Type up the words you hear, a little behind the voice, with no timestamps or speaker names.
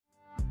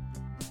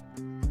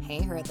Hey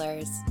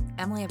hurdlers,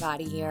 Emily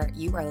Abadi here.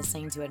 You are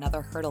listening to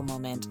another Hurdle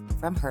Moment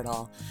from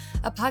Hurdle,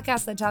 a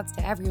podcast that talks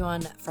to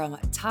everyone from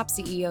top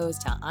CEOs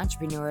to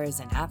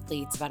entrepreneurs and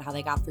athletes about how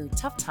they got through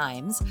tough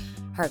times,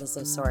 hurdles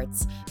of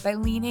sorts, by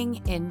leaning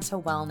into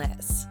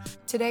wellness.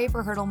 Today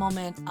for Hurdle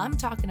Moment, I'm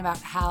talking about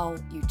how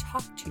you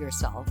talk to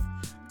yourself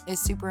is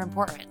super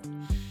important.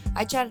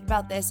 I chatted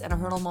about this in a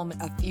Hurdle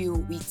Moment a few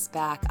weeks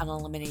back on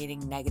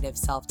eliminating negative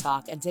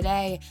self-talk, and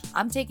today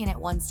I'm taking it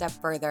one step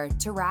further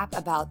to rap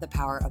about the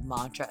power of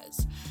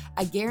mantras.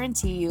 I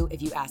guarantee you, if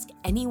you ask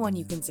anyone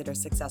you consider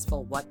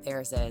successful what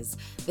theirs is,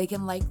 they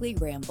can likely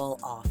ramble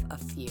off a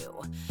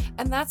few.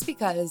 And that's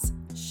because,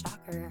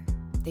 shocker,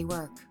 they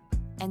work.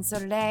 And so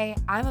today,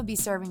 I'm going to be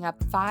serving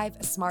up 5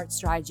 smart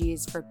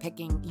strategies for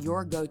picking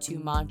your go-to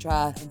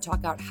mantra and talk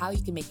about how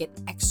you can make it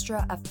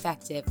extra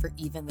effective for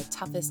even the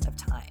toughest of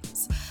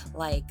times,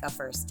 like a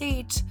first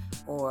date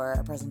or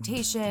a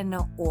presentation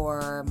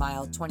or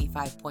mile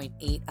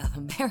 25.8 of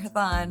a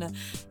marathon.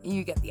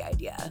 You get the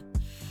idea.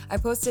 I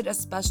posted a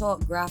special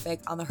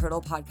graphic on the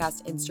Hurdle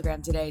Podcast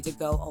Instagram today to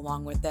go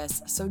along with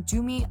this, so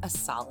do me a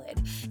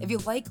solid. If you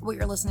like what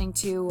you're listening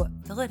to,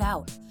 fill it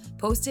out.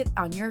 Post it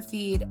on your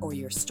feed or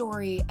your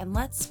story, and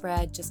let's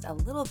spread just a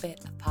little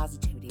bit of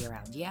positivity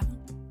around, yeah?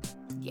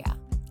 Yeah.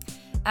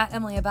 At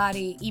Emily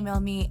Abadi, email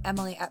me,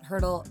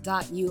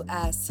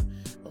 emily@hurdle.us.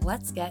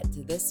 Let's get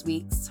to this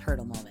week's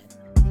Hurdle Moment.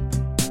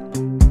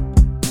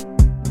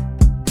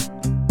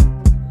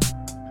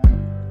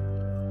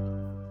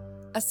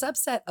 A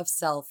subset of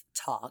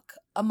self-talk,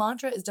 a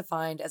mantra is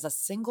defined as a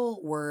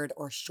single word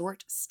or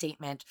short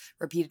statement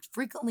repeated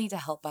frequently to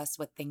help us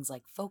with things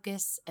like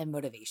focus and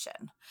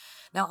motivation.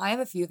 Now, I have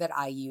a few that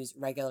I use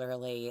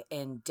regularly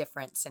in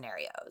different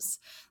scenarios.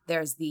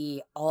 There's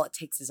the all it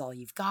takes is all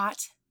you've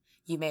got.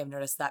 You may have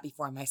noticed that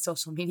before in my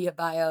social media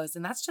bios,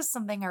 and that's just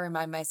something I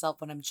remind myself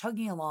when I'm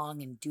chugging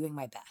along and doing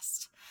my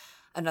best.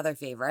 Another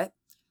favorite,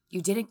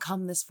 you didn't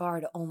come this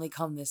far to only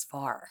come this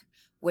far,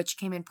 which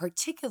came in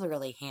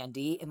particularly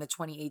handy in the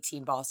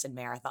 2018 Boston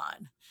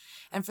Marathon.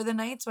 And for the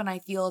nights when I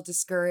feel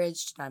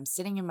discouraged and I'm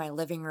sitting in my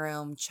living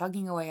room,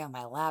 chugging away on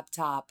my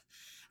laptop,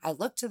 I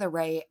look to the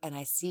right and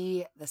I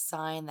see the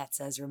sign that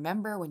says,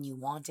 "Remember when you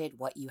wanted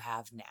what you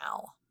have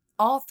now."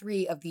 All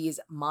 3 of these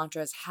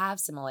mantras have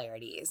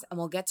similarities, and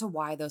we'll get to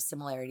why those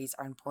similarities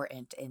are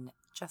important in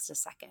just a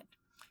second.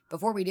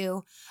 Before we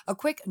do, a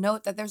quick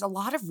note that there's a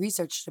lot of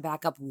research to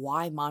back up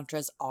why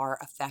mantras are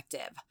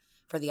effective.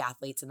 For the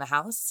athletes in the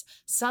house,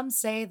 some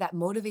say that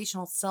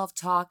motivational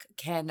self-talk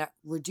can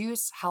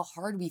reduce how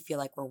hard we feel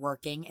like we're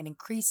working and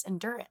increase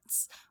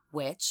endurance,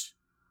 which,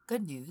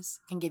 good news,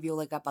 can give you a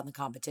leg up on the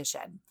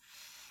competition.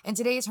 In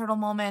today's Hurdle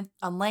Moment,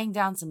 I'm laying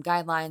down some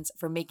guidelines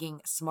for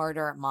making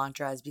smarter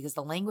mantras because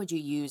the language you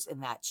use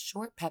in that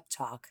short pep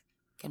talk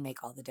can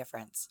make all the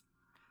difference.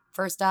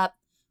 First up,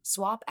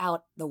 swap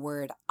out the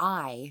word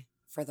I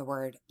for the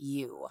word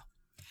you.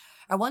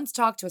 I once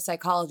talked to a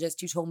psychologist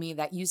who told me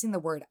that using the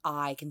word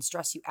I can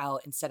stress you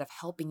out instead of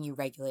helping you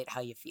regulate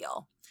how you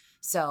feel.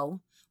 So,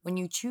 when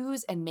you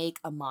choose and make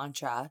a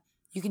mantra,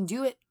 you can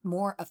do it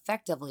more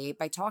effectively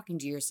by talking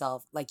to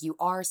yourself like you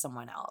are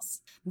someone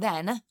else.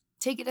 Then,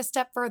 take it a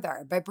step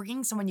further by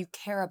bringing someone you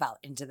care about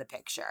into the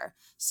picture.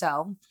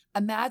 So,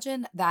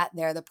 imagine that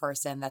they're the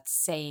person that's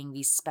saying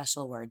these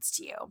special words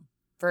to you.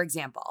 For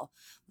example,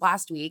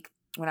 last week,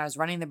 when I was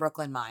running the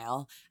Brooklyn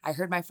Mile, I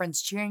heard my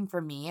friends cheering for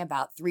me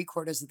about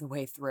 3/4 of the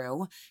way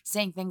through,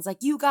 saying things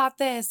like, "You got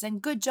this,"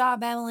 and "Good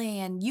job, Emily,"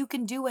 and "You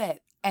can do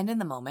it." And in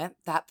the moment,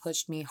 that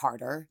pushed me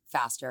harder,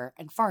 faster,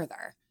 and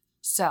farther.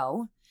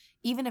 So,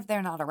 even if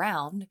they're not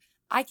around,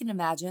 I can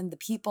imagine the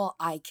people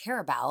I care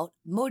about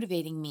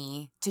motivating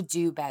me to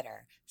do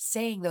better,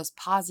 saying those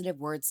positive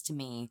words to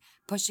me,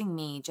 pushing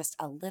me just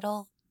a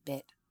little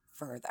bit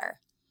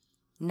further.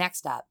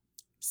 Next up,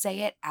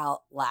 say it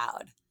out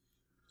loud.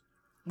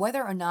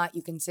 Whether or not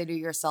you consider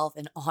yourself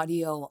an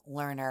audio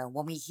learner,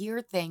 when we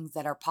hear things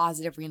that are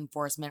positive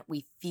reinforcement,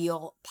 we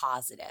feel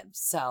positive.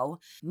 So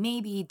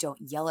maybe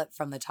don't yell it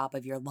from the top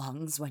of your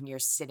lungs when you're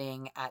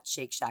sitting at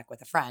Shake Shack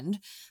with a friend,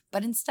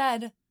 but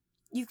instead,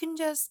 you can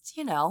just,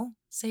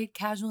 say it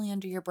casually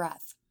under your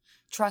breath.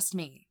 Trust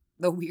me,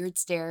 the weird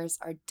stares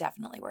are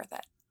definitely worth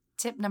it.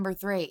 Tip number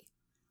 3.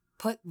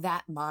 Put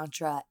that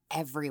mantra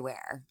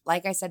everywhere.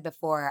 Like I said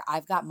before,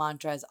 I've got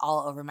mantras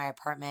all over my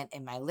apartment,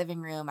 in my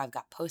living room. I've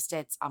got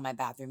Post-its on my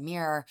bathroom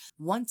mirror.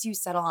 Once you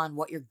settle on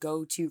what your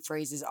go-to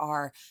phrases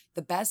are,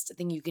 the best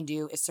thing you can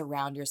do is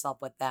surround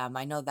yourself with them.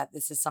 I know that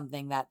this is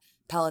something that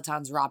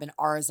Peloton's Robin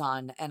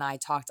Arzon and I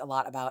talked a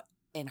lot about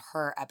in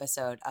her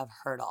episode of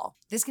Hurdle.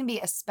 This can be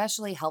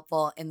especially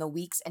helpful in the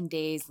weeks and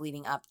days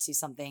leading up to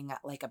something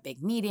like a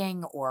big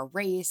meeting or a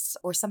race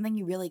or something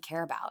you really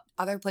care about.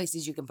 Other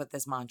places you can put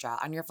this mantra: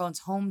 on your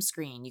phone's home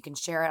screen, you can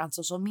share it on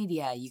social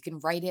media, you can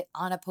write it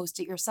on a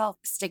Post-it yourself,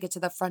 stick it to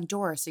the front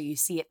door so you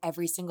see it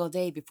every single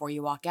day before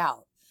you walk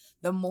out.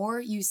 The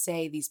more you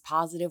say these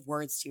positive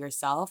words to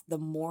yourself, the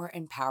more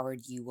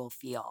empowered you will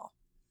feel.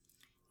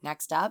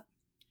 Next up,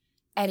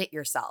 edit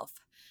yourself.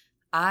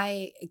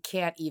 I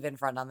can't even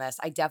front on this.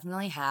 I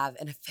definitely have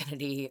an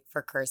affinity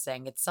for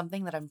cursing. It's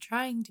something that I'm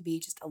trying to be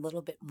just a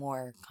little bit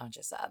more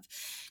conscious of.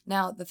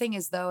 Now, the thing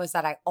is, though, is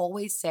that I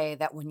always say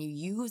that when you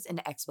use an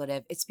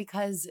expletive, it's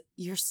because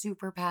you're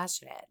super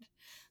passionate.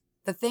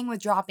 The thing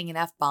with dropping an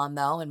F bomb,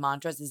 though, in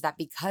mantras is that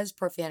because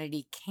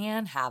profanity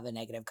can have a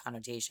negative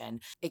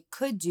connotation, it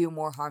could do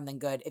more harm than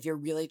good if you're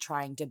really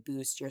trying to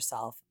boost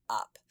yourself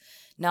up.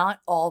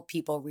 Not all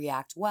people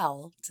react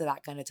well to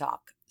that kind of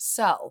talk.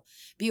 So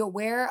be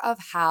aware of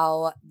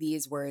how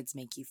these words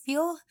make you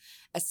feel,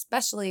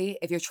 especially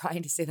if you're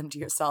trying to say them to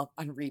yourself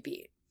on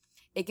repeat.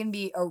 It can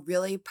be a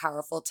really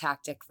powerful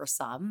tactic for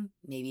some,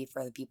 maybe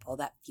for the people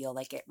that feel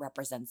like it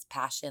represents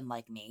passion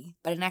like me.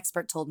 But an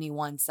expert told me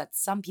once that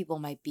some people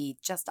might be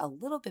just a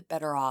little bit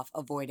better off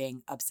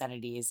avoiding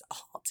obscenities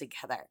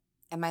altogether.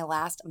 And my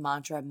last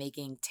mantra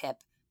making tip: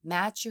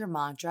 match your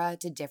mantra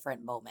to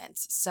different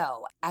moments.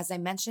 So, as I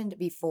mentioned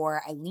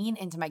before, I lean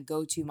into my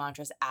go to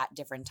mantras at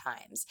different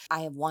times. I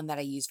have one that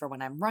I use for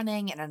when I'm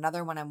running and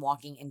another when I'm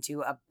walking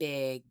into a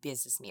big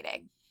business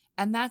meeting.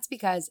 And that's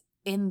because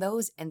in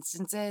those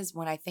instances,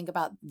 when I think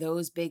about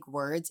those big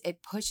words,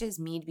 it pushes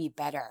me to be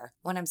better.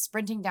 When I'm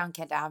sprinting down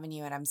Kent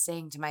Avenue and I'm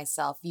saying to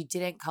myself, you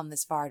didn't come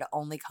this far to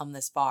only come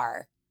this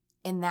far.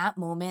 In that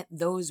moment,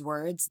 those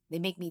words, they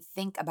make me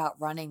think about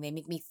running. They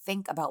make me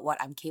think about what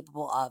I'm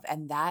capable of.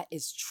 And that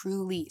is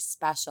truly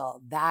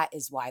special. That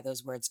is why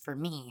those words for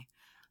me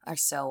are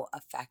so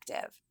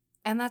effective.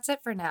 And that's it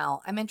for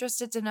now. I'm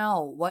interested to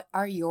know, what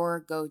are your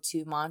go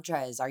to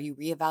mantras? Are you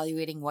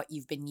reevaluating what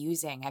you've been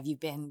using? Have you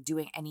been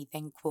doing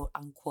anything quote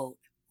unquote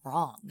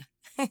wrong?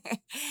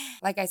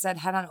 Like I said,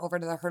 head on over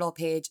to the Hurdle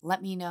page.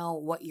 Let me know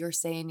what you're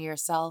saying to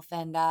yourself,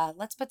 and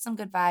let's put some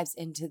good vibes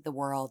into the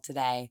world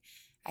today.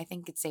 I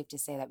think it's safe to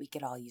say that we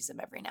could all use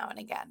them every now and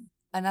again.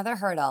 Another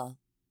hurdle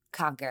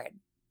conquered.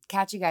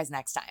 Catch you guys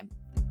next time.